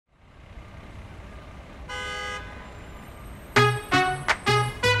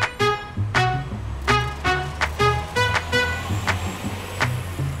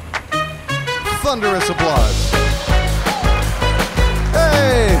thunderous applause.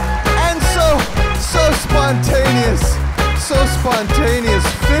 Hey, and so spontaneous. So spontaneous.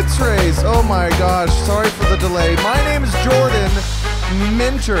 FitzRay's. Oh my gosh, sorry for the delay. My name is Jordan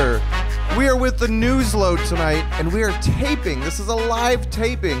Minter. We are with the Newsload tonight, and we are taping. This is a live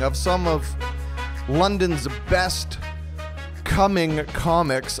taping of some of London's best coming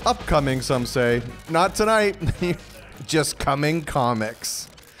comics. Upcoming, some say. Not tonight. Just coming comics.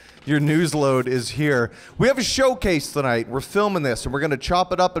 Your Newsload is here. We have a showcase tonight. We're filming this, and we're going to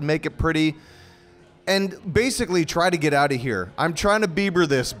chop it up and make it pretty. And basically try to get out of here. I'm trying to Bieber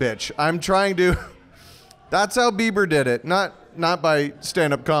this bitch. I'm trying to... That's how Bieber did it. Not by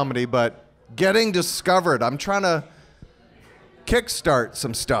stand-up comedy, but getting discovered. I'm trying to kickstart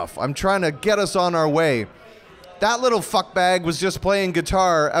some stuff. I'm trying to get us on our way. That little fuckbag was just playing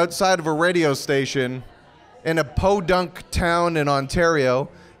guitar outside of a radio station in a podunk town in Ontario,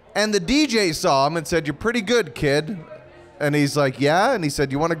 and the DJ saw him and said, "You're pretty good, kid." And he's like, "Yeah." And he said,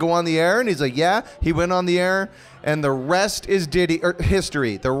 "You want to go on the air?" And he's like, "Yeah." He went on the air, and the rest is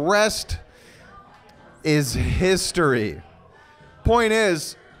history. The rest is history. Point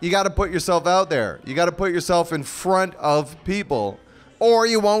is, you got to put yourself out there. You got to put yourself in front of people, or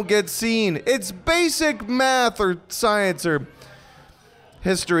you won't get seen. It's basic math or science or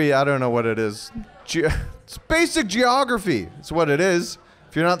history. I don't know what it is. It's basic geography. It's what it is.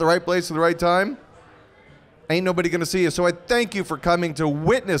 If you're not at the right place at the right time, ain't nobody gonna see you. So I thank you for coming to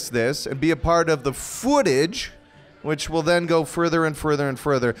witness this and be a part of the footage, which will then go further and further and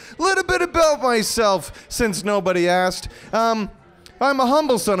further. A little bit about myself, since nobody asked. I'm a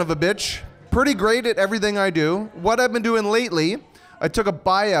humble son of a bitch. Pretty great at everything I do. What I've been doing lately, I took a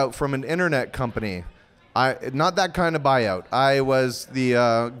buyout from an internet company. Not that kind of buyout. I was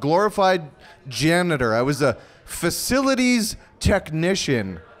the glorified janitor. I was a facilities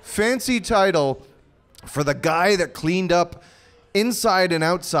technician. Fancy title for the guy that cleaned up inside and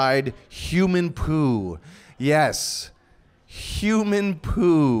outside human poo. Yes, human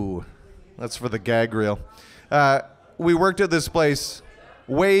poo. That's for the gag reel. We worked at this place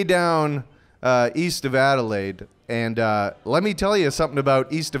way down east of Adelaide. And let me tell you something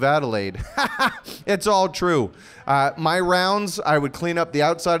about east of Adelaide. It's all true. My rounds, I would clean up the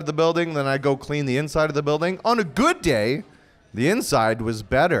outside of the building, then I'd go clean the inside of the building. On a good day, the inside was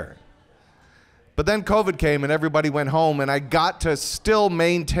better. But then COVID came and everybody went home, and I got to still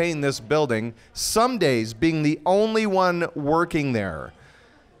maintain this building, some days being the only one working there.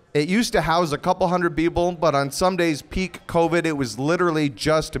 It used to house a couple hundred people, but on some days, peak COVID, it was literally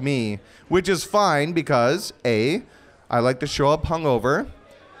just me, which is fine because A, I like to show up hungover.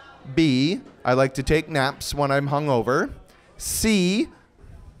 B, I like to take naps when I'm hungover. C,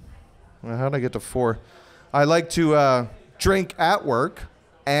 well, how'd I get to 4? I like to drink at work,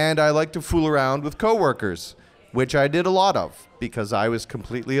 and I like to fool around with coworkers, which I did a lot of because I was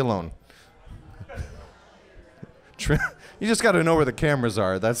completely alone. You just got to know where the cameras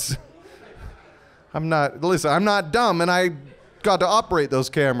are. I'm not dumb, and I got to operate those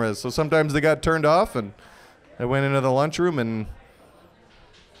cameras. So sometimes they got turned off, and I went into the lunchroom and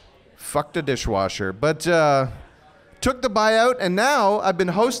fucked a dishwasher. But took the buyout, and now I've been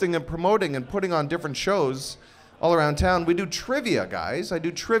hosting and promoting and putting on different shows all around town. We do trivia, guys. I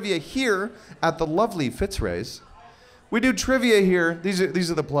do trivia here at the lovely FitzRay's. We do trivia here. These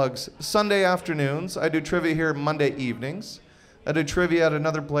are the plugs. Sunday afternoons. I do trivia here Monday evenings. I do trivia at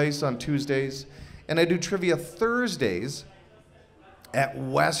another place on Tuesdays. And I do trivia Thursdays at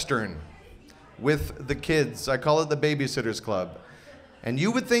Western with the kids. I call it the Babysitters Club. And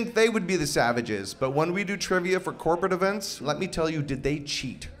you would think they would be the savages, but when we do trivia for corporate events, let me tell you, did they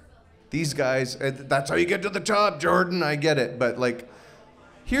cheat? These guys, that's how you get to the top, Jordan. I get it. But like,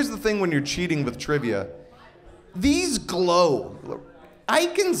 here's the thing when you're cheating with trivia. These glow. I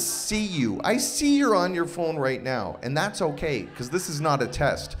can see you. I see you're on your phone right now, and that's okay, because this is not a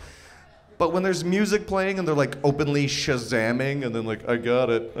test. But when there's music playing and they're like openly Shazamming, and then like, I got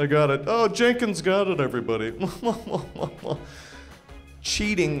it. Oh, Jenkins got it, everybody.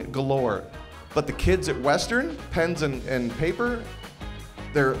 Cheating galore. But the kids at Western, pens and paper,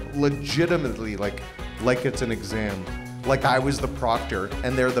 they're legitimately like it's an exam. Like I was the proctor,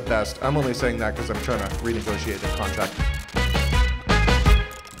 and they're the best. I'm only saying that because I'm trying to renegotiate the contract.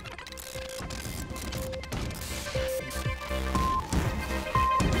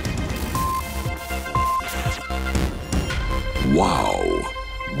 Wow,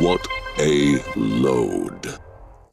 what a load.